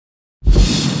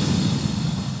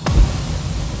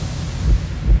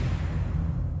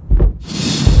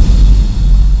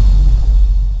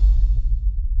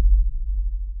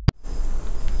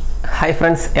Hi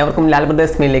friends, everyone Lal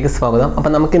Brothers Meilekku swagatham. Appo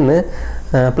namukku innu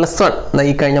 +1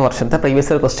 ee kazhinja varshathe previous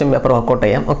year question paper workout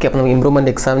cheyyam. Okay, appo namukku improvement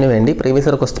exam nu vendi previous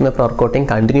year question paper workouting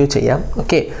continue cheyyam.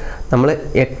 Okay, nammal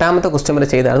 8th question vare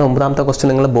cheyidana 9th question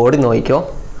ningal board noikko.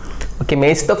 Okay,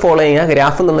 match the following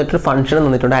graph തന്നിട്ട് function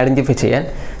തന്നിട്ടുണ്ട് identify ചെയ്യാൻ.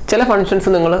 ചില functions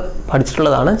നിങ്ങൾ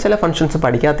പഠിച്ചിട്ടുള്ളതാണ്, ചില functions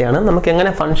പഠിക്കാത്തതാണ്. നമുക്ക്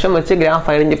എങ്ങനെ function വെച്ച് graph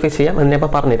identify ചെയ്യാം എന്ന് ഞാൻ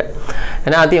പറഞ്ഞുതരാം.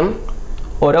 ഞാൻ ആദ്യം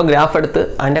ഓരോ ഗ്രാഫ് എടുത്ത്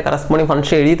അതിന്റെ കറസ്പോണ്ടിങ്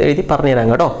ഫംഗ്ഷൻ എഴുതി പറഞ്ഞുതരാം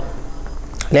കേട്ടോ.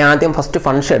 അല്ലെ ആദ്യം ഫസ്റ്റ്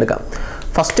ഫംഗ്ഷൻ എടുക്കാം.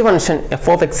 ഫസ്റ്റ് ഫംഗ്ഷൻ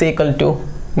f(x)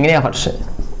 ഇങ്ങനെയാ ഫംഗ്ഷൻ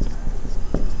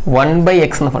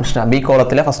 1/x എന്ന ഫംഗ്ഷനാണ് ബി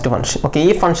കോളത്തിലെ ഫസ്റ്റ് ഫംഗ്ഷൻ. ഓക്കെ, ഈ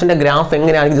ഫംഗ്ഷന്റെ ഗ്രാഫ്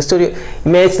എങ്ങനെയാണെങ്കിൽ ജസ്റ്റ് ഒരു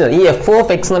ഇമേജിനറി ഈ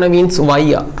f(x) എന്ന് പറഞ്ഞാൽ മീൻസ് y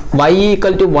y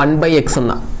 1/x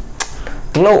എന്നാ.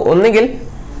 നിങ്ങൾ ഒന്നുകിൽ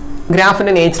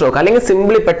ഗ്രാഫിന്റെ നേച്ചർ നോക്കുക, അല്ലെങ്കിൽ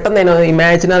സിംപിളി പെട്ടെന്ന്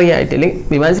ഇമാജിനറി ആയിട്ട്,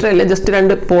 ഇമാജിനറി അല്ല, ജസ്റ്റ്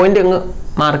രണ്ട് പോയിന്റ് അങ്ങ്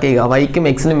മാർക്ക് ചെയ്യുക. വൈക്കും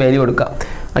എക്സിനും വാല്യൂ കൊടുക്കുക.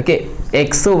 ഓക്കെ,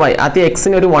 എക്സ് വൈ ആദ്യം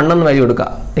എക്സിന് ഒരു 1 എന്ന് വാല്യൂ കൊടുക്കുക.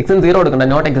 എക്സിന് 0 കൊടുക്കണ്ട,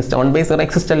 നോട്ട് എക്സിസ്റ്റ്, 1/0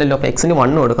 എക്സിസ്റ്റ് അല്ലല്ലോ. അപ്പോൾ എക്സിന്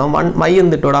 1 കൊടുക്കാം. വൈ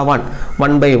എന്തിട്ടോടാ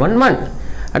 1/1 1.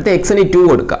 അടുത്ത എക്സിന് 2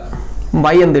 കൊടുക്കുക.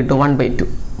 വൈ എന്തിട്ടു 1/2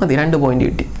 മതി. 2 പോയിന്റ്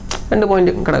കിട്ടി. 2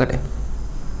 പോയിന്റ് കിടക്കട്ടെ.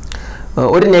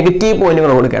 ഒരു നെഗറ്റീവ്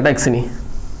പോയിന്റുകൾ കൊടുക്കുക കേട്ടോ എക്സിന്.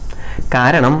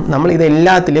 കാരണം നമ്മൾ ഇത്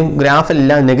എല്ലാത്തിലും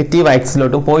ഗ്രാഫെല്ലാം നെഗറ്റീവ്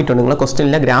ആക്സിലോട്ടും പോയിട്ടുണ്ട്. നിങ്ങൾ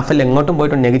ക്വസ്റ്റ്യനിലെ ഗ്രാഫെല്ലാം എങ്ങോട്ടും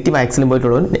പോയിട്ടുണ്ട്, നെഗറ്റീവ് ആക്സിലും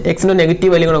പോയിട്ടുണ്ട്. എക്സിൻ്റെ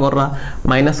നെഗറ്റീവ് വാല്യൂ കൂടെ കുറഞ്ഞാൽ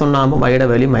 -1 ആകുമ്പോൾ വൈയുടെ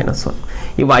വാല്യൂ -1.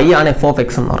 ഈ വൈ ആണ് f(x)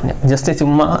 എന്ന് പറഞ്ഞാൽ. ജസ്റ്റ്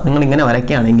ചുമ്മാ നിങ്ങൾ ഇങ്ങനെ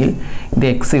വരയ്ക്കുകയാണെങ്കിൽ ഇത്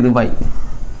എക്സ്, ഇത് വൈ.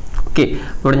 ഓക്കെ,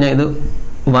 ഇവിടെ ഞാൻ ഇത്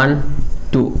 1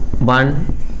 2 1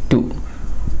 2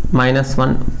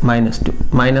 -1 -2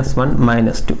 -1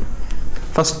 -2.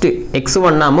 ഫസ്റ്റ് x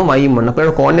 1 ആകുമ്പോൾ y 1.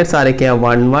 അപ്പോൾ കോർഡിനേറ്റ്സ് ആരൊക്കെയാണ്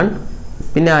 1 1,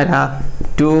 പിന്നെ ആരാ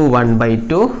 2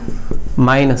 1/2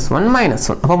 -1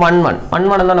 -1. അപ്പോൾ 1 1 1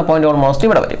 1 എന്ന് പറഞ്ഞ പോയിന്റ് ഓൾമോസ്റ്റ്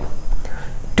ഇവിടെ വരും.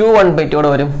 2 1/2 ഇവിടെ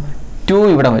വരും. 2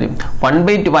 ഇവിടെ വരും.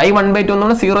 1/2 y 1/2 എന്ന്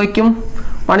പറഞ്ഞാൽ 0ക്കും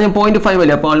 0.5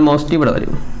 വരും. അപ്പോൾ ഓൾമോസ്റ്റ് ഇവിടെ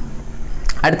വരും.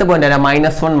 അടുത്ത പോയിന്റ് ആരാ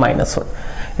 -1 -1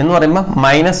 എന്ന് പറയുമ്പോൾ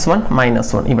 -1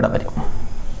 -1 ഇവിടെ വരും.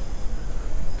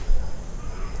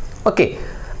 ഓക്കെ,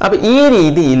 അപ്പോൾ ഈ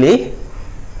രീതിയിൽ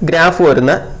ഗ്രാഫ്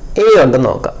വരുന്ന എ ഉണ്ടെന്ന്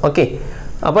നോക്കാം. ഓക്കെ,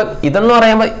 അപ്പം ഇതെന്ന്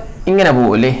പറയുമ്പോൾ ഇങ്ങനെ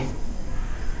പോകൂല്ലേ.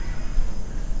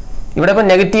 ഇവിടെ ഇപ്പം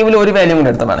നെഗറ്റീവിൽ ഒരു വാല്യൂ കൂടെ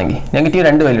എടുത്തതാണെങ്കിൽ നെഗറ്റീവ്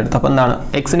 2 വാല്യൂ എടുത്തു. അപ്പോൾ എന്താണ്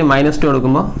എക്സിന് -2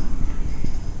 കൊടുക്കുമ്പോൾ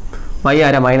വൈ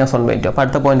ആരാ -1/2. അപ്പോൾ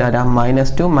അടുത്ത പോയിന്റ് ആരാ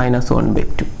 -2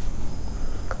 -1/2.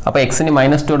 അപ്പോൾ എക്സിന്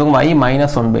 -2 കൊടുക്കും, വൈ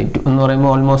 -1/2 എന്ന് പറയുമ്പോൾ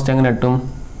ഓൾമോസ്റ്റ് എങ്ങനെ കിട്ടും?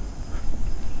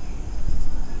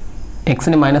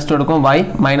 എക്സിന് -2 കൊടുക്കും, വൈ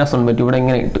 -1/2. ഇവിടെ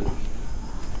ഇങ്ങനെ കിട്ടും.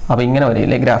 അപ്പോൾ ഇങ്ങനെ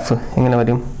വരില്ലേ ഗ്രാഫ്? എങ്ങനെ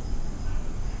വരും?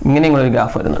 ഇങ്ങനെയും കൂടെ ഒരു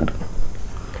ഗ്രാഫ് വരുന്നുണ്ട്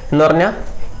എന്ന് പറഞ്ഞാൽ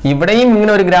ഇവിടെയും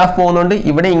ഇങ്ങനെ ഒരു ഗ്രാഫ് പോകുന്നുണ്ട്,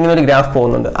 ഇവിടെ ഇങ്ങനെ ഒരു ഗ്രാഫ്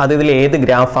പോകുന്നുണ്ട്. അത് ഇതിൽ ഏത്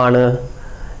ഗ്രാഫാണ്?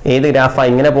 ഏത് ഗ്രാഫാണ്?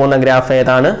 ഇങ്ങനെ പോകുന്ന ഗ്രാഫ്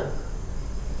ഏതാണ്?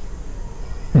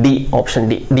 D, option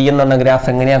D. ഡി എന്ന് പറഞ്ഞ ഗ്രാഫ്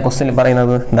എങ്ങനെയാണ് ക്വസ്റ്റ്യനിൽ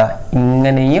പറയുന്നത്? എന്താ,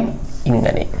 ഇങ്ങനെയും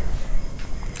ഇങ്ങനെയും.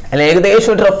 അല്ല,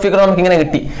 ഏകദേശം ഒരു റഫ് ഫിഗർ നമുക്ക് ഇങ്ങനെ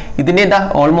കിട്ടി. ഇതിൻ്റെ എന്താ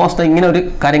ഓൾമോസ്റ്റ് ഇങ്ങനെ ഒരു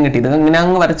കാര്യം കിട്ടി. ഇത് ഇങ്ങനെ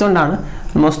അങ്ങ് വരച്ചുകൊണ്ടാണ്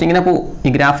ഓൾമോസ്റ്റ് ഇങ്ങനെ പോകും. ഈ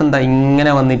ഗ്രാഫ് എന്താ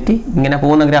ഇങ്ങനെ വന്നിട്ട് ഇങ്ങനെ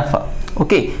പോകുന്ന ഗ്രാഫാണ്.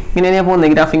 ഓക്കെ, ഇങ്ങനെ തന്നെയാണ് പോകുന്നത്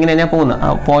ഈ ഗ്രാഫ്, ഇങ്ങനെ തന്നെയാണ് പോകുന്നത്. ആ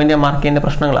പോയിന്റ് മാർക്ക് ചെയ്യേണ്ട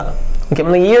പ്രശ്നങ്ങളാണ്. ഓക്കെ,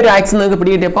 അപ്പോൾ ഈ ഒരു ആക്സിസ് നിങ്ങൾക്ക്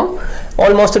പിടികിട്ടിയപ്പം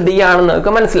ഓൾമോസ്റ്റ് ഡി ആണെന്ന്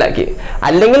നിങ്ങൾക്ക് മനസ്സിലാക്കി.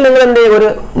 അല്ലെങ്കിൽ നിങ്ങൾ എന്ത് ചെയ്യും, ഒരു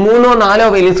 3 4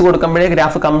 വാല്യൂസ് കൊടുക്കുമ്പോഴേ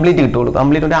ഗ്രാഫ് കംപ്ലീറ്റ് കിട്ടുള്ളൂ.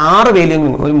 കംപ്ലീറ്റ് ഒരു 6 വാല്യൂ,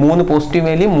 ഒരു 3 പോസിറ്റീവ്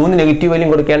വാല്യൂ 3 നെഗറ്റീവ് വാല്യൂ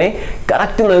കൊടുക്കുകയാണെങ്കിൽ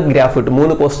കറക്റ്റ് നിങ്ങൾക്ക് ഗ്രാഫ് കിട്ടും.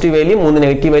 3 പോസിറ്റീവ് വാല്യൂ 3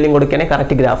 നെഗറ്റീവ് വാല്യൂ കൊടുക്കുകയാണെങ്കിൽ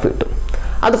കറക്റ്റ് ഗ്രാഫ് കിട്ടും.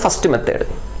 അത് ഫസ്റ്റ് മെത്തേഡ്.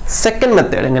 സെക്കൻഡ്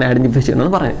മെത്തേഡ് എങ്ങനെ ഐഡന്റിഫൈ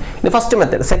ചെയ്യുന്നത് പറഞ്ഞു. ഇത് ഫസ്റ്റ്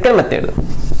മെത്തേഡ്. സെക്കൻഡ് മെത്തേഡ്,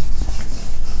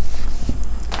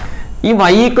 ഈ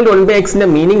y = 1/x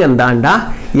മീനിങ് എന്താണ്ടാ,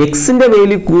 എക്സിന്റെ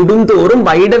വാല്യൂ കൂടുന്തോറും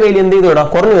വൈയുടെ വാല്യൂ എന്ത് ചെയ്തോടാ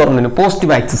കുറഞ്ഞു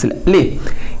പോസിറ്റീവ് ആക്സിസിൽ അല്ലേ.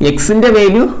 എക്സിന്റെ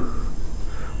വാല്യൂ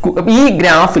ഈ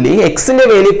ഗ്രാഫിൽ എക്സിന്റെ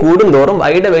വാല്യൂ കൂടുന്തോറും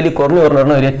വൈയുടെ വാല്യൂ കുറഞ്ഞു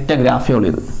ഒരൊറ്റ ഗ്രാഫേ ഉള്ളൂ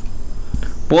ഇത്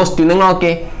പോസിറ്റീവ്. നിങ്ങൾ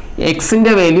ഓക്കെ,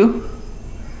 എക്സിന്റെ വാല്യൂ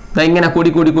ഇങ്ങനെ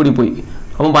കൂടി പോയി.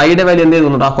 അപ്പം വൈയുടെ വാല്യൂ എന്ത്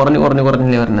ചെയ്തുകൊണ്ടാ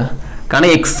കുറഞ്ഞല്ലേ വരുന്നത്? കാരണം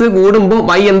എക്സ് കൂടുമ്പോൾ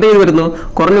വൈ എന്ത് ചെയ്ത് വരുന്നു?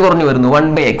 കുറഞ്ഞു വരുന്നു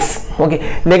 1/x. ഓക്കെ,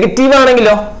 നെഗറ്റീവ്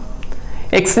ആണെങ്കിലോ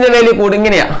എക്സിന്റെ വാല്യൂ കൂടും.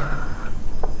 ഇങ്ങനെയാ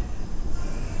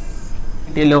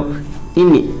കിട്ടിയല്ലോ.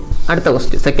 ഇനി അടുത്ത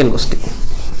ക്വസ്റ്റ്യൻ, സെക്കൻഡ് ക്വസ്റ്റ്യൻ.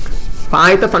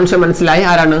 ആദ്യത്തെ ഫംഗ്ഷൻ മനസ്സിലായി,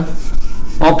 ആരാണ്?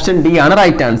 ഓപ്ഷൻ ഡി ആണ്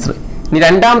റൈറ്റ് ആൻസർ. ഇനി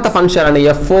രണ്ടാമത്തെ ഫംഗ്ഷൻ ആണ്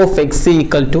f(x)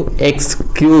 =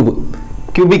 x³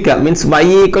 ക്യൂബിക്ക means y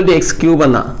 = x³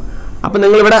 എന്നാ. അപ്പൊ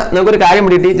നിങ്ങൾ ഇവിടെ നമുക്കൊരു കാര്യം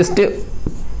പിടിയിട്ട്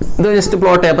ജസ്റ്റ്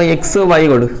പ്ലോട്ട് ചെയ്യാം. അപ്പൊ എക്സ് വൈ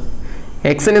കൊടുക്കും,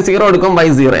 എക്സിന് 0 കൊടുക്കും, y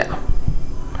 0.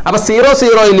 അപ്പൊ 0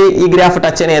 0യിൽ ഈ ഗ്രാഫ്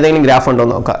ടച്ച് ചെയ്യുന്ന ഏതെങ്കിലും ഗ്രാഫ് ഉണ്ടോ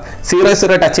എന്ന് നോക്കാം. 0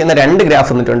 0 ടച്ച് ചെയ്യുന്ന 2 ഗ്രാഫ്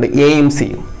വന്നിട്ടുണ്ട്, എയും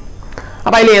സിയും.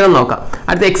 അപ്പൊ അതിൽ ഏതെന്ന് നോക്കാം.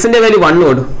 അടുത്ത എക്സിന്റെ വാല്യൂ 1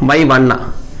 കൊടുക്കും, y 1.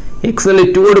 എക്സിന്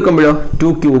 2 കൊടുക്കുമ്പോഴോ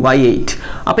 2³ y 8.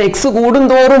 അപ്പൊ എക്സ്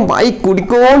കൂടുന്തോറും y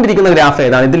കുടിക്കൊണ്ടിരിക്കുന്ന ഗ്രാഫ്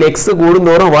ഏതാണ്? ഇതിൽ എക്സ്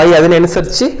കൂടുന്തോറും y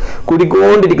അതിനനുസരിച്ച്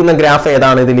കുടിക്കൊണ്ടിരിക്കുന്ന ഗ്രാഫ്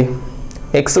ഏതാണ്? ഇതിൽ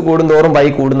എക്സ് കൂടുന്തോറും y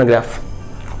കൂടുന്ന ഗ്രാഫ്.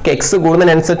 എക്സ്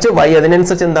കൂടുന്നതിനനുസരിച്ച് y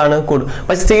അതിനനുസരിച്ച് എന്താണ് കൂടും.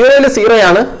 പക്ഷെ 0യിൽ 0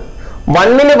 ആണ്,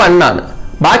 1ന് 1 ആണ്.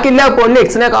 ബാക്കി എല്ലാ പോയിന്റിലും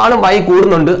എക്സിനെക്കാളും y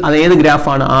കൂടുന്നുണ്ട്. അത് ഏത്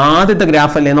ഗ്രാഫാണ്? ആദ്യത്തെ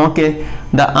ഗ്രാഫ് അല്ലേ? നോക്കേ,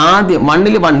 ആദ്യം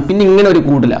 1ൽ 1, പിന്നെ ഇങ്ങനെ ഒരു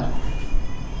കൂടില്ല.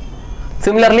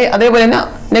 സിമിലർലി അതേപോലെ തന്നെ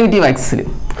നെഗറ്റീവ് ആക്സിസിൽ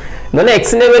ഇങ്ങനെ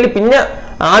എക്സിന്റെ വാല്യൂ പിന്നെ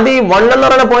ആദ്യം 1 എന്ന്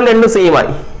പറയുന്ന പോയിന്റ് രണ്ടും സെയിം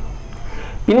ആയി.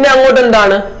 പിന്നെ അങ്ങോട്ട്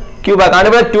എന്താണ്? ക്യൂബ്. കാരണം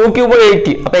ഇവിടെ 2 ക്യൂബ്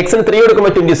 8. അപ്പൊ എക്സിന് 3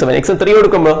 കൊടുക്കുമ്പോൾ 27. എക്സിന് 3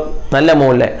 കൊടുക്കുമ്പോൾ നല്ല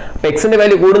മുകളിലെ. അപ്പൊ എക്സിന്റെ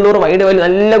വാല്യൂ കൂടുന്നോറും വൈയുടെ വാല്യൂ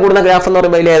നല്ല കൂടുന്ന ഗ്രാഫ് എന്ന്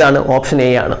പറയുമ്പോൾ ഏതാണ്? ഓപ്ഷൻ എ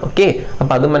ആണ്. ഓക്കെ,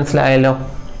 അപ്പൊ അത് മനസ്സിലായല്ലോ,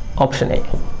 ഓപ്ഷൻ എ.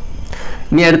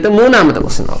 ഇനി അടുത്ത മൂന്നാമത്തെ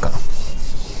ക്വസ്റ്റ്യൻ നോക്കാം.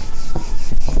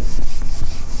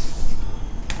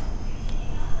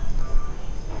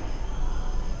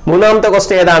 മൂന്നാമത്തെ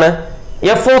ക്വസ്റ്റ്യൻ ഏതാണ്?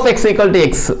 F of X equal to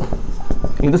X.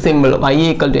 ഇത് simple. y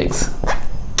equal to X.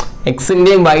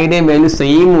 എക്സിന്റെയും വൈയുടെയും value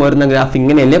same വരുന്ന ഗ്രാഫ്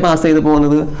ഇങ്ങനെയല്ലേ പാസ് ചെയ്ത്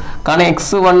പോകുന്നത്? കാരണം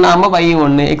x1 ആകുമ്പോൾ y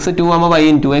 1, x2 ആകുമ്പോൾ y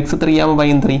 2, x3 ആകുമ്പോൾ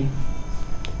y 3,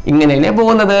 ഇങ്ങനെയല്ലേ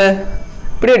പോകുന്നത്.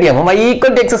 പിടികിട്ടിയാകുമ്പോൾ y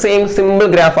equal to X same simple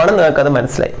ഗ്രാഫാണ്. നിങ്ങൾക്ക് അത്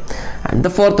മനസ്സിലായി. And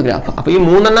the fourth graph. അപ്പൊ ഈ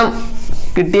 3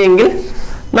 കിട്ടിയെങ്കിൽ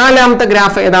നാലാമത്തെ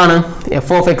ഗ്രാഫ് ഏതാണ്?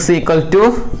 F of X equal to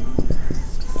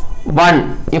 1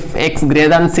 if x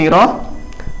greater than 0,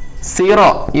 0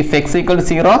 if x equal to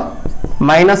 0,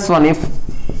 minus 1 if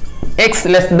x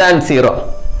less than 0.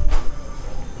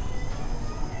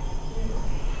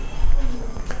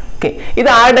 Okay, ഇത്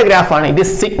ആരുടെ ഗ്രാഫാണ്? ഇത്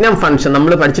സിഗ്നം ഫംഗ്ഷൻ.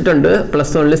 നമ്മൾ പഠിച്ചിട്ടുണ്ട്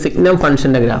 +1 സിഗ്നം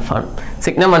ഫംഗ്ഷന്റെ ഗ്രാഫാണ്.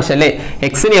 സിഗ്നം ഫംഗ്ഷൻ അല്ലേ?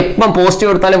 എക്സിന് എപ്പം പോസിറ്റീവ്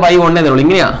കൊടുത്താലും y 1 എന്നേ ഉള്ളൂ.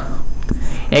 ഇങ്ങനെയാ,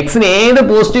 എക്സിന് ഏത്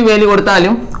പോസിറ്റീവ് വാല്യൂ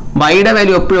കൊടുത്താലും വൈയുടെ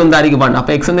വാല്യൂ എപ്പോഴും എന്തായിരിക്കും? 1.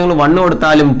 അപ്പൊ എക്സിന് നിങ്ങൾ 1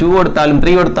 കൊടുത്താലും 2 കൊടുത്താലും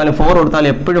 3 കൊടുത്താലും 4 കൊടുത്താലും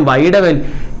എപ്പോഴും വൈയുടെ വാല്യൂ.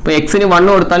 ഇപ്പൊ എക്സിന് 1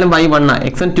 കൊടുത്താലും y 1,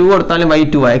 എക്സിന് 2 കൊടുത്താലും y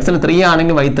 2, എക്സിന് 3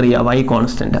 ആണെങ്കിൽ y 3, y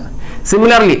കോൺസ്റ്റന്റ്.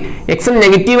 സിമിലർലി എക്സിന്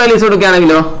നെഗറ്റീവ് വാല്യൂസ്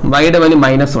കൊടുക്കുകയാണെങ്കിലോ വൈയുടെ വാല്യൂ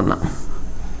 -1.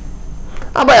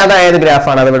 അപ്പൊ അതായത്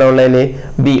ഗ്രാഫാണ് അത് ഇവിടെ ഉള്ളതിൽ?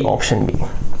 B, option B.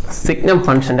 സിഗ്നം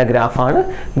ഫംഗ്ഷന്റെ ഗ്രാഫാണ്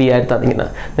ബി ആയിട്ട്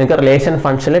തന്നിരിക്കുന്നത്. നിങ്ങൾക്ക് റിലേഷൻ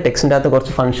ഫംഗ്ഷനിൽ ടെക്സ്റ്റിൻ്റെ അകത്ത്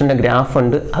കുറച്ച് ഫംഗ്ഷന്റെ ഗ്രാഫ്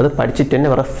ഉണ്ട്. അത് പഠിച്ചിട്ട് തന്നെ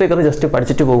റഫ് ഫിഗർ ജസ്റ്റ്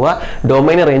പഠിച്ചിട്ട് പോവുക.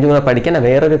 ഡൊമൈൻ റേഞ്ച് കൂടെ പഠിക്കാൻ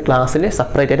വേറൊരു ക്ലാസ്സിൽ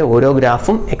സെപ്പറേറ്റ് ആയിട്ട് ഓരോ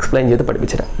ഗ്രാഫും എക്സ്പ്ലെയിൻ ചെയ്ത്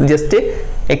പഠിപ്പിച്ചിട്ട് ജസ്റ്റ്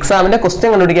എക്സാമിന്റെ ക്വസ്റ്റ്യൻ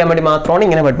കണ്ടുപിടിക്കാൻ വേണ്ടി മാത്രമാണ്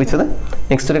ഇങ്ങനെ പഠിപ്പിച്ചത്.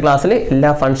 നെക്സ്റ്റ് ഒരു ക്ലാസ്സിൽ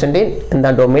എല്ലാ ഫംഗ്ഷന്റെയും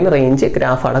എന്താ ഡൊമൈൻ റേഞ്ച്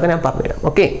ഗ്രാഫ് അടക്കം ഞാൻ പറഞ്ഞുതരാം.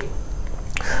 ഓക്കെ,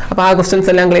 അപ്പൊ ആ ക്വസ്റ്റ്യൻസ്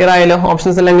എല്ലാം ക്ലിയർ ആയല്ലോ?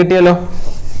 ഓപ്ഷൻസ് എല്ലാം കിട്ടിയല്ലോ?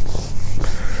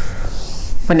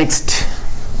 അപ്പൊ നെക്സ്റ്റ്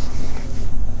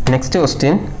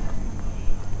ക്വസ്റ്റ്യൻ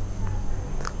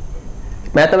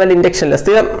മാത്തമാറ്റിക്കൽ ഇൻഡക്ഷൻ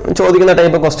സ്ഥിരം ചോദിക്കുന്ന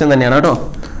ടൈപ്പ് ക്വസ്റ്റ്യൻ തന്നെയാണ് കേട്ടോ.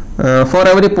 For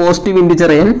every positive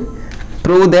integer n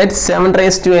prove that 7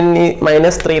 raised to n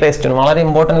minus 3 raised to n. വളരെ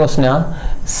ഇമ്പോർട്ടൻറ്റ് ക്വസ്റ്റ്യൻ ആണ്.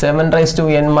 7 raised to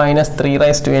n minus 3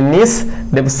 raised to n is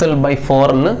divisible by 4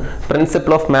 എന്ന്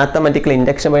principle of mathematical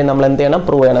induction വഴി നമ്മൾ എന്ത് ചെയ്യണം?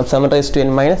 Prove ചെയ്യണം. 7 raised to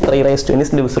n minus 3 raised to n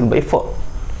is divisible by 4.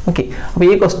 Okay, അപ്പോൾ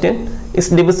ഈ ക്വസ്റ്റ്യൻ is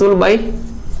divisible by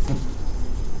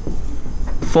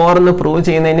 4 എന്ന് പ്രൂവ്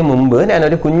ചെയ്യുന്നതിന് മുമ്പ്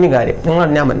ഞാനൊരു കുഞ്ഞു കാര്യം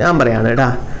ഞാൻ പറയാണ് കേട്ടാ.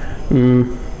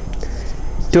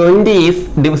 20 is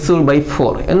divisible by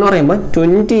 4 എന്ന് പറയുമ്പോൾ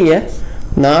 20യെ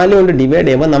 4 കൊണ്ട് ഡിവൈഡ്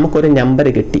ചെയ്യുമ്പോൾ നമുക്കൊരു നമ്പർ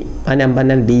കിട്ടി. ആ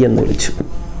നമ്പറിനെ ഡി എന്ന് വിളിച്ചു.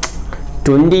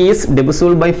 20 is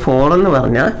divisible by 4 എന്ന്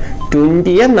പറഞ്ഞാൽ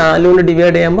 20യെ 4 കൊണ്ട്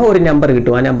ഡിവൈഡ് ചെയ്യുമ്പോൾ ഒരു നമ്പർ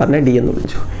കിട്ടും. ആ നമ്പറിനെ ഡി എന്ന്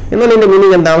വിളിച്ചു. എന്നാൽ ഇതിന്റെ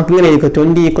മീനിങ് എന്താ? നമുക്ക് ഇങ്ങനെ എഴുതിക്കോ,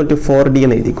 20 = 4d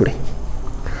എന്ന് എഴുതിക്കൂടെ?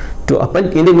 അപ്പം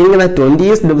ഇതിന്റെ മീനിങ് എന്താ? 20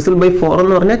 is divisible by 4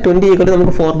 എന്ന് പറഞ്ഞാൽ 20 =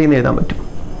 നമുക്ക് 4d എന്ന് എഴുതാൻ പറ്റും.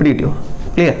 പിടികിട്ടിയോ?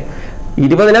 ക്ലിയർ?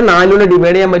 20നെ 4 കൊണ്ട്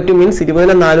ഡിവൈഡ് ചെയ്യാൻ പറ്റും. മീൻസ്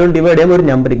 20നെ 4 കൊണ്ട് ഡിവൈഡ് ചെയ്യുമ്പോൾ ഒരു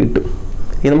നമ്പർ കിട്ടും.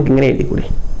 ഇത് നമുക്ക് ഇങ്ങനെ എഴുതിക്കൂടെ?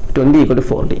 20 =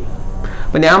 4d.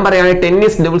 അപ്പൊ ഞാൻ പറയുകയാണെങ്കിൽ 10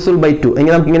 is divisible by 2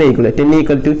 എങ്കിൽ നമുക്ക് ഇങ്ങനെ എഴുതിക്കൂടെ? 10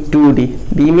 = 2d.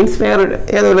 d മീൻസ്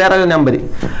വേറെ ഒരു number.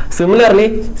 Similarly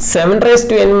 7 raised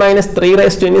to n minus 3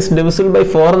 raised to n is divisible by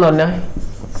 4 എന്ന് പറഞ്ഞാൽ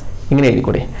ഇങ്ങനെ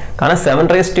എഴുതിക്കൂടെ? കാരണം 7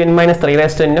 raised to n minus 3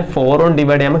 raised to n 4 കൊണ്ട്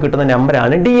ഡിവൈഡ് ചെയ്യുമ്പോൾ കിട്ടുന്ന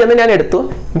നമ്പറാണ് ഡി എന്ന് ഞാൻ എടുത്തു.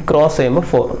 ക്രോസ് ചെയ്യുമ്പോൾ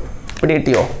 4. ഇവിടെ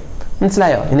കിട്ടിയോ?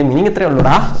 മനസ്സിലായോ? ഇതിന്റെ മീനിങ് ഇത്രയേ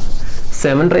ഉള്ളൂടാ.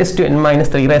 7 raised to n minus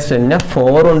 3 raised to n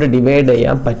 4 കൊണ്ട് ഡിവൈഡ്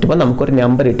ചെയ്യാൻ പറ്റുമ്പോൾ നമുക്കൊരു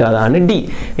നമ്പർ കിട്ടും. അതാണ് ഡി.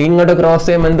 ഇങ്ങോട്ട് ക്രോസ്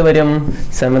ചെയ്യുമ്പോൾ എന്ത് വരും?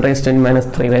 7 raised to n minus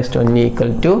 3 raised to n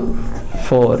 =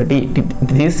 4d.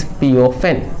 This is p of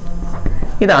n.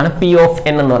 ഇതാണ് p of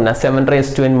n എന്ന് പറഞ്ഞാൽ 7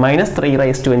 raised to n minus 3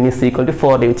 raised to n is equal to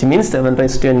 4d, which means 7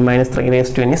 raised to n minus 3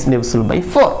 raised to n is divisible by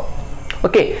 4.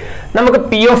 Okay, നമുക്ക്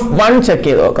p of 1 check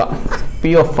ചെയ്ത് നോക്കാം.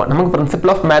 p of 1 നമുക്ക് principle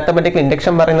of mathematical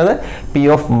induction പറയുന്നത് p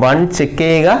of 1 check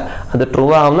ചെയ്യുക, അത് true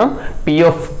ആവണം. p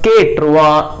of k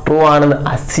true ആണെന്ന്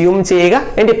assume ചെയ്യുക.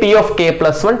 എന്നിട്ട് p of k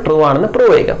 + 1 ട്രൂ ആണെന്ന്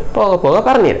പ്രൂവ് ചെയ്യുക. പോകെ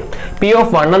പറഞ്ഞുതരാം. p of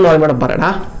 1 എന്ന് പറയുമ്പോൾ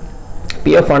പറയടാ.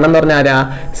 p of 1 എന്ന് പറഞ്ഞാൽ ആരാ?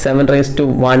 7 raised to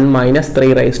 1 minus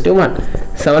 3 raised to 1.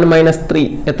 7 minus 3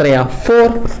 എത്രയാ? 4.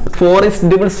 4 is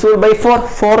divisible by 4.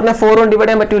 4നെ 4 കൊണ്ട് ഡിവൈഡ്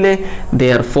ചെയ്യാൻ പറ്റൂലേ?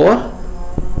 Therefore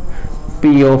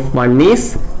p of 1 is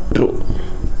true.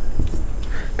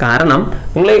 കാരണം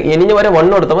നിങ്ങൾ ഇനി വരെ 1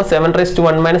 കൊടുത്തപ്പോൾ 7 raised to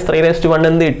 1 minus 3 raised to 1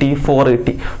 എന്ത് കിട്ടി? 4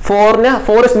 കിട്ടി.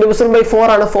 4 is divisible by 4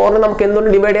 ആണ്. 4നെ നമുക്ക് എന്തുകൊണ്ട്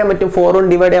ഡിവൈഡ് ചെയ്യാൻ പറ്റും? 4 കൊണ്ട്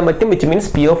ഡിവൈഡ് ചെയ്യാൻ പറ്റും, which means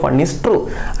p of 1 is true.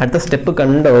 അടുത്ത സ്റ്റെപ്പ്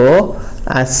കണ്ടോ?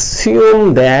 assume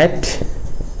that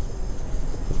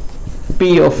P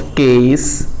of k is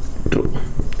true.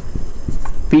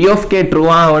 P of k true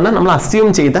ആവണം നമ്മൾ അസ്യൂം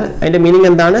ചെയ്താൽ അതിന്റെ മീനിങ്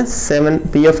എന്താണ് 7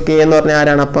 P of k എന്ന് പറഞ്ഞാൽ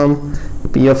ആരാണ് അപ്പം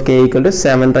P of k equal to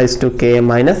 7 raised to k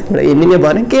minus ഇവിടെ n ന്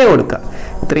പകരം k കൊടുക്കുക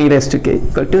 3 raised to k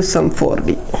equal to some 4d.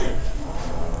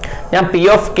 ഞാൻ P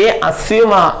of k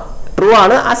assume true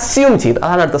ആണ് assume ചെയ്തു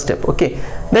അതാണ് അടുത്ത സ്റ്റെപ്പ്. ഓക്കെ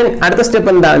then അടുത്ത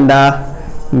സ്റ്റെപ്പ് എന്താ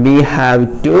we have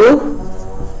to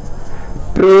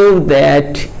prove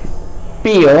that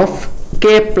P of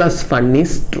k plus 1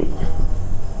 is true.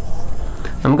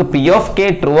 നമുക്ക് P of k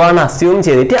true ആണ് assume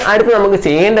ചെയ്തിട്ട് അടുത്ത് നമുക്ക്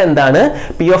ചെയ്യേണ്ടത് എന്താണ്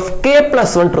P of k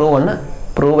plus 1 true ആണ്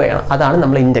പ്രൂവ് ചെയ്യണം. അതാണ്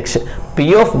നമ്മൾ ഇൻഡക്ഷൻ. P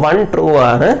of 1 true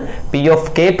ആണ്, P of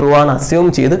k true ആണ് assume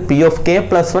ചെയ്ത് P of k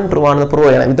plus 1 true ആണെന്ന് പ്രൂവ്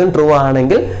ചെയ്യണം. ഇതും ട്രൂ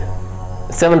ആണെങ്കിൽ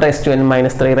 7 raised to n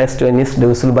minus 3 raised to n is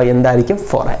divisible by എന്തായിരിക്കും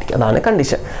 4 ആയിരിക്കും. അതാണ്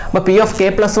കണ്ടീഷൻ. അപ്പോൾ P of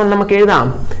k plus 1 നമുക്ക് എഴുതാം.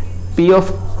 P of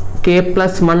k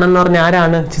plus 1 എന്ന് പറഞ്ഞാൽ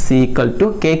ആരാണ് equal to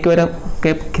k ക്ക് വരെ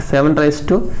 7 raised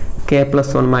to k plus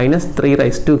 1 minus 3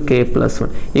 raised to k plus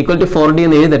 1 equal to 4d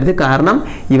എന്ന് എഴുതരുത്. കാരണം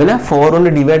ഇവനെ 4 കൊണ്ട്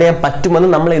ഡിവൈഡ് ചെയ്യാൻ പറ്റുമെന്ന്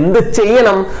നമ്മൾ എന്ത്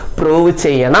ചെയ്യണം പ്രൂവ്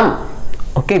ചെയ്യണം.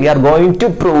 Okay, we are going to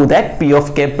prove that P of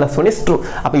k plus 1 is true.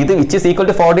 അപ്പോൾ ഇത് which is equal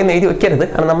to 4d എന്ന് എഴുതി വെക്കരുത്.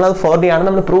 കാരണം നമ്മൾ അത് 4d ആണ്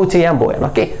നമ്മൾ പ്രൂവ് ചെയ്യാൻ പോവുകയാണ്.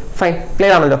 ഓക്കെ ഫൈൻ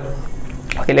ക്ലിയർ ആണല്ലോ.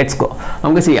 Okay let's go.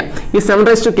 നമുക്ക് ചെയ്യാം. ഈ 7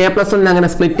 raised to k plus 1 അങ്ങനെ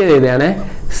സ്പ്ലിറ്റ് ചെയ്തതാണ്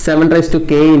 7 raised to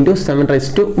k into 7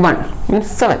 raised to 1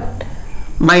 means 7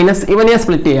 minus ഇവനെ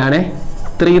സ്പ്ലിറ്റ് ചെയ്യാണ്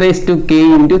 3 raised to k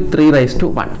into 3 raised to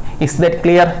 1. Is that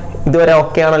clear? ഇതുവരെ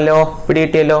ഓക്കെ ആണല്ലോ,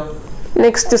 പിടികിട്ടിയല്ലോ.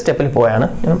 നെക്സ്റ്റ് സ്റ്റെപ്പിൽ പോയാണ്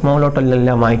ഞാൻ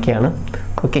മുകളിലോട്ടെല്ലാം വായിക്കുകയാണ്.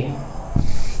 Okay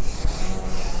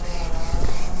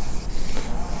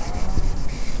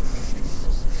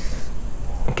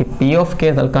okay P of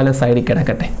k തൽക്കാലം സൈഡിൽ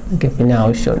കിടക്കട്ടെ. ഓക്കെ പിന്നെ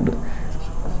ആവശ്യമുണ്ട്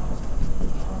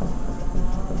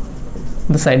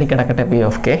ഇത് സൈഡിൽ കിടക്കട്ടെ P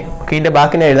of k. ഓക്കെ ഇതിൻ്റെ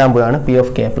ബാക്കിനെ എഴുതാൻ പോവുകയാണ്. P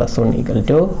of k plus 1 equal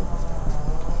to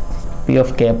P of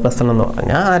k plus 1 എന്ന്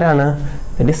പറഞ്ഞാൽ ആരാണ്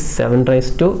that is 7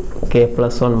 raised to k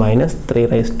plus 1 minus 3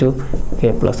 raised to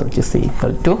k plus 1 which is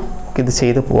equal to ഇത്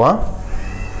ചെയ്ത് പോവാം.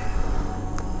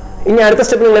 ഇനി അടുത്ത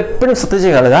സ്റ്റെപ്പ് നിങ്ങൾ എപ്പോഴും ശ്രദ്ധിച്ച്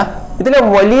കാണുക ഇതിലെ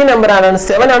വലിയ നമ്പർ ആരാണ്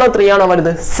 7 ആണോ 3 ആണോ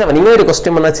വലുത് 7. ഇങ്ങനെ ഒരു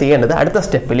ക്വസ്റ്റ്യൻ വന്നാൽ ചെയ്യേണ്ടത് അടുത്ത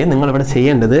സ്റ്റെപ്പിൽ നിങ്ങൾ ഇവിടെ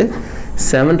ചെയ്യേണ്ടത്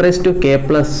 7 raised to k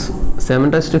plus 7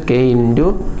 raised to k into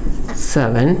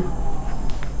 7.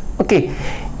 Okay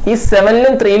ഈ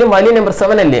 7ലും 3ലും വലിയ നമ്പർ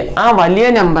 7 അല്ലേ ആ വലിയ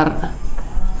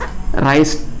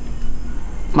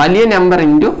നമ്പർ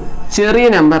ഇൻറ്റു ചെറിയ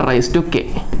number raise to K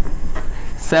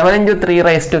 7 into 3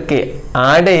 raised to k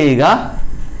add ചെയ്യുക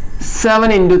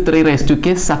 7 into 3 raised to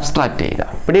k subtract ചെയ്യുക.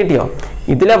 പിടികിട്ടിയോ?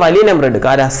 ഇതിലെ വലിയ നമ്പർ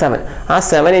എടുക്കുക ആരാ 7. ആ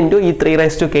 7 into ഈ 3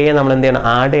 raised to k നമ്മൾ എന്ത് ചെയ്യണം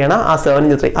ആഡ് ചെയ്യണം ആ 7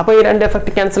 into 3. അപ്പോൾ ഈ രണ്ട്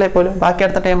എഫക്റ്റ് ക്യാൻസൽ ആയി പോലും ബാക്കി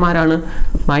അടുത്ത ടൈം ആരാണ്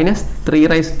minus 3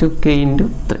 raised to k into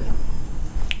 3.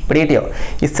 പിടികിട്ടിയോ?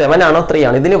 ഈ 7 ആണോ 3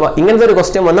 ആണോ ഇതിൽ ഇങ്ങനത്തെ ഒരു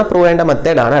ക്വസ്റ്റ്യൻ വന്നാൽ പ്രൂവ് ചെയ്യേണ്ട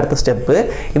മെത്തേഡാണ് അടുത്ത സ്റ്റെപ്പ്.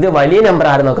 ഇത് വലിയ നമ്പർ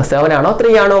ആര് നോക്കുക 7 ആണോ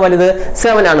 3 ആണോ വലുത്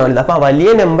 7 ആണോ വലുത്. അപ്പോൾ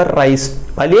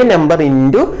വലിയ നമ്പർ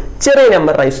ഇൻറ്റു ചെറിയ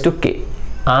number raise to K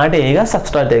add ചെയ്യുക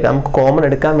സബ്സ്ട്രാക്ട് ചെയ്യുക. നമുക്ക് കോമൺ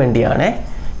എടുക്കാൻ വേണ്ടിയാണ്.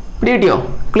 പിടികിട്ടിയോ?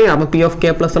 ക്ലിയർ. അപ്പോൾ P of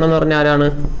k plus 1 എന്ന് പറഞ്ഞാൽ ആരാണ്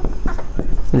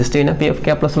ജസ്റ്റ് ഇതിനെ P of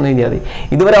k plus 1 എഴുതിയാൽ മതി.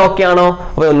 ഇതുവരെ ഓക്കെ ആണോ?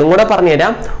 അപ്പോൾ ഒന്നും കൂടെ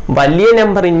പറഞ്ഞുതരാം. വലിയ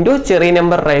നമ്പർ ഇൻറ്റു ചെറിയ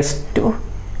നമ്പർ റൈസ് ടു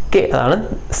k അതാണ്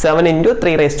 7 into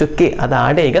 3 raised to k അത്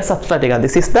ആഡ് ചെയ്യുക സബ്സ്ട്രാക്ട് ചെയ്യുക.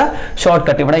 This is the short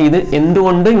cut. ഇവിടെ ഇത്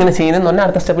എന്തുകൊണ്ട് ഇങ്ങനെ ചെയ്യുന്നതെന്ന് പറഞ്ഞാൽ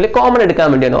അടുത്ത സ്റ്റെപ്പിൽ കോമൺ എടുക്കാൻ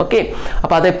വേണ്ടിയാണ്. ഓക്കെ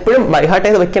അപ്പോൾ അത് എപ്പോഴും ബൈ ഹാർട്ട്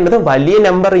ചെയ്ത് വെക്കേണ്ടത് വലിയ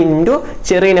നമ്പർ ഇൻറ്റു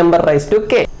ചെറിയ number raise to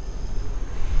k.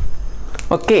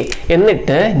 Okay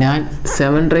എന്നിട്ട് ഞാൻ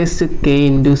 7 raised to k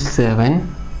into 7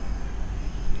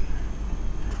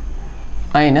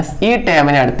 minus ഈ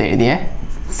ടേമിനെ അടുത്ത് എഴുതിയേ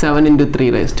 7 into 3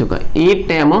 raised to k ഈ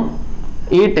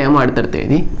ടേമും അടുത്തടുത്ത്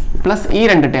എഴുതി പ്ലസ് ഈ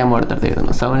രണ്ട് ടേമും അടുത്തടുത്ത്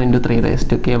എഴുതുന്നു 7 into 3 raised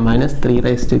to k minus 3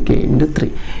 raised to k into 3.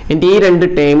 എന്നിട്ട് ഈ രണ്ട്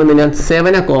ടേമിൽ നിന്ന് ഞാൻ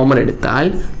 7 കോമൺ എടുത്താൽ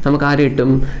നമുക്ക് ആര്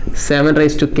കിട്ടും 7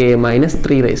 raised to k minus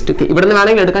 3 raised to k. ഇവിടെ നിന്ന്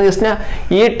വേണമെങ്കിൽ എടുക്കാൻ ജസ്റ്റ്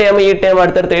ഈ ടേം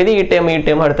അടുത്തടുത്ത് എഴുതി ഈ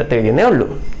ടേം അടുത്തടുത്ത് എഴുതിയെന്നേ ഉള്ളൂ.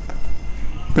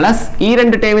 പ്ലസ് ഈ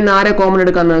രണ്ട് ടേമിൽ നിന്ന് ആരെ കോമൺ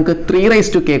എടുക്കാം നമുക്ക് 3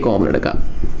 raised to k കോമൺ എടുക്കാം.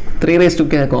 3 raised to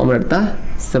k കോമൺ എടുത്താൽ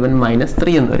 7 minus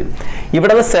 3 എന്ന് വരും.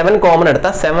 ഇവിടെ നിന്ന് 7 കോമൺ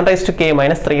എടുത്താൽ 7 raised to k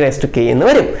minus 3 raised to k എന്ന്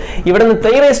വരും. ഇവിടെ നിന്ന്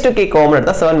 3 raised to k കോമൺ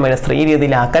എടുത്താൽ 7 minus 3 ഈ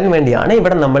രീതിയിലാക്കാൻ വേണ്ടിയാണ്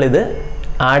ഇവിടെ നമ്മൾ ഇത്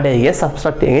ആഡ് ചെയ്യുകയും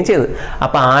സബ്സ്ട്രാക്ട് ചെയ്യുകയും ചെയ്തത്.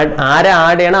 അപ്പോൾ ആരെ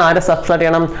ആഡ് ചെയ്യണം ആരെ സബ്സ്ട്രാക്ട്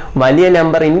ചെയ്യണം വലിയ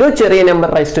നമ്പർ ഇൻറ്റു ചെറിയ number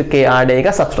raise to k add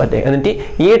ചെയ്യുക സബ്സ്ട്രാക്ട് ചെയ്യുക. എന്നിട്ട്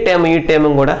ഈ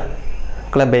ടേമും കൂടെ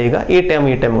ക്ലബ് ചെയ്യുക ഈ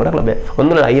ടേമും കൂടെ ക്ലബ് ചെയ്യുക.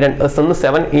 ഒന്നുമില്ല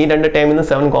ഈ രണ്ട് ടേമിൽ നിന്ന്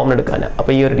 7 കോമൺ എടുക്കാനാണ്.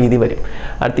 അപ്പോൾ ഈ ഒരു രീതി വരും.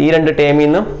 അടുത്ത് ഈ രണ്ട് ടേമിൽ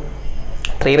നിന്നും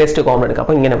 3 raised to കോമൺ എടുക്കുക.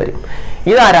 അപ്പോൾ ഇങ്ങനെ വരും.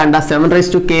 ഇതാരാണ്ട 7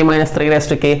 raised to k minus 3 raised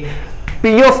to k.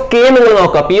 P of k നിങ്ങൾ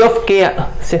നോക്കുക. P of k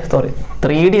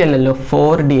 3d അല്ലല്ലോ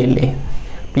 4d അല്ലേ.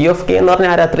 P of k എന്ന്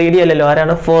പറഞ്ഞാൽ ആരാ 3d അല്ലല്ലോ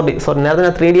ആരാണ് 4d.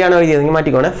 നേരത്തെ 3d ആണ് എഴുതിയത് നിങ്ങൾ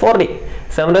മാറ്റിക്കോണേ 4d.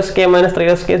 7 raised to k minus 3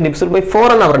 raised to k divisible by 4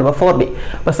 എന്നാണ് പറയുന്നത്. അപ്പോൾ 4d.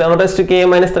 അപ്പോൾ 7 raised to k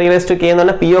minus 3 raised to k എന്ന്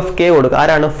പറഞ്ഞാൽ P of k കൊടുക്കുക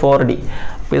ആരാണ് 4d.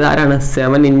 അപ്പോൾ ഇതാരാണ്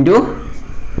 7 into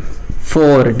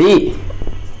 4d.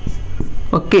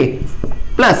 Okay,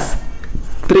 plus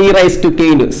 3 raised to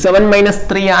k into 7 minus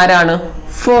 3 ആരാണ്?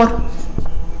 4.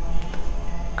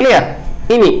 ക്ലിയർ?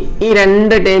 ഇനി ഈ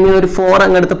രണ്ട് ടൈമിൽ ഒരു 4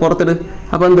 അങ്ങെടുത്ത് പുറത്തിട്.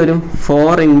 അപ്പൊ എന്ത് വരും?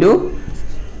 4 into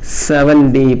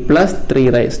 7d plus 3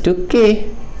 raised to k.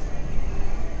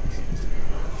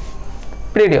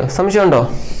 പിടിയോ? സംശയമുണ്ടോ?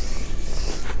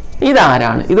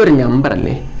 ഇതാരാണ്? ഇതൊരു നമ്പർ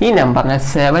അല്ലേ? ഈ നമ്പറിനെ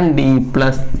 7d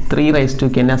plus 3 raised to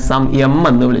k നെ സം m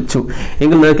എന്ന് വിളിച്ചു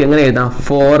എങ്കിൽ നിങ്ങൾക്ക് എങ്ങനെ എഴുതാം?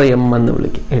 4m എന്ന്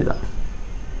എഴുതാം.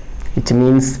 which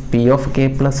means p of k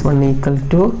plus 1 equal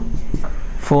to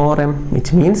 4m, which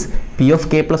means p of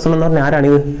k plus 1 എന്ന് പറഞ്ഞാൽ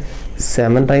ആരാണിത്?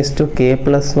 7 raised to k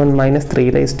plus 1 minus 3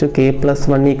 raised to k plus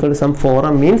 1 equal to some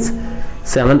 4m means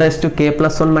 7 raised to k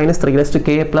plus 1 minus 3 raised to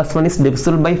k plus 1 is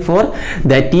divisible by 4.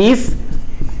 That is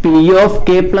p of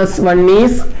k plus 1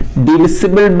 is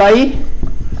divisible by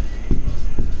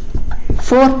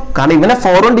 4. കാരണം ഇവനെ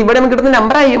 4 കൊണ്ട് ഇവിടെ നമുക്ക് കിട്ടുന്ന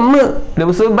നമ്പറായി m,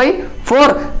 divisible by 4.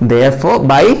 Therefore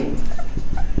by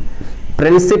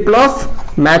principle of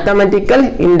mathematical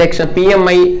induction,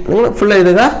 PMI നിങ്ങൾ full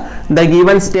എഴുതുക. The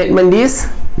given statement is,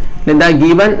 the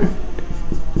given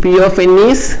p of n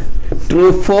is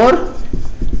true for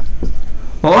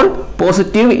all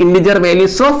positive integer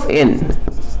values of n.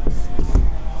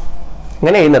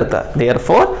 ഇങ്ങനെ എഴുന്നേർത്താം.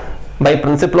 Therefore by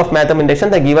principle of mathematical induction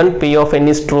the given p of n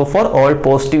is true for all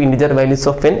positive integer values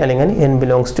of n, അല്ലെങ്കിൽ n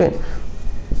belongs to n.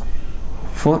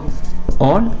 For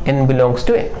all n belongs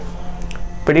to n.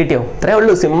 പിടിയോ? അത്രേ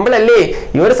ഉള്ളൂ. Simple അല്ലേ?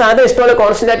 ഈ ഒരു സാധനം ഇഷ്ടമുള്ള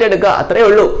constant ആയിട്ട് എടുക്കുക. അത്രേ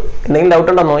ഉള്ളൂ. എന്തെങ്കിലും ഡൗട്ട്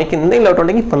ഉണ്ടോ നോക്കി? എന്തെങ്കിലും ഡൗട്ട്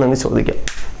ഉണ്ടെങ്കിൽ ഇപ്പം നിങ്ങൾക്ക് ചോദിക്കാം.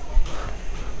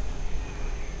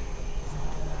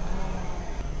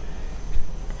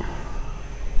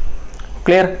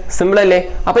 ക്ലിയർ? സിമ്പിൾ അല്ലേ?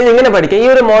 അപ്പൊ ഇത് ഇങ്ങനെ പഠിക്കാം. ഈ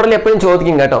ഒരു മോഡൽ എപ്പോഴും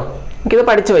ചോദിക്കും കേട്ടോ. എനിക്കിത്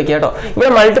പഠിച്ചു വയ്ക്കുക കേട്ടോ.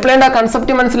 ഇവിടെ മൾട്ടിപ്ലൈൻ്റെ ആ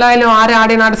കൺസെപ്റ്റ് മനസ്സിലായാലും ആരെ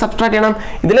ആഡ് ചെയ്യണം, ആരെ സബ്സ്ട്രാക്ട് ചെയ്യണം.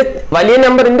 ഇതിൽ വലിയ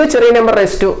നമ്പർ ഇൻറ്റു ചെറിയ നമ്പർ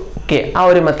റെസ്റ്റ് ടു k, ആ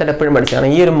ഒരു മെത്തേഡ് എപ്പോഴും പഠിച്ചാണ്.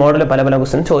 ഈ ഒരു മോഡൽ പല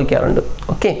ക്വസ്റ്റ്യൻ ചോദിക്കാറുണ്ട്.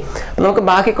 ഓക്കെ, നമുക്ക്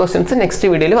ബാക്കി ക്വസ്റ്റ്യൻസ് നെക്സ്റ്റ്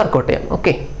വീഡിയോയിൽ വർക്കൗട്ട് ചെയ്യാം.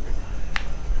 ഓക്കെ.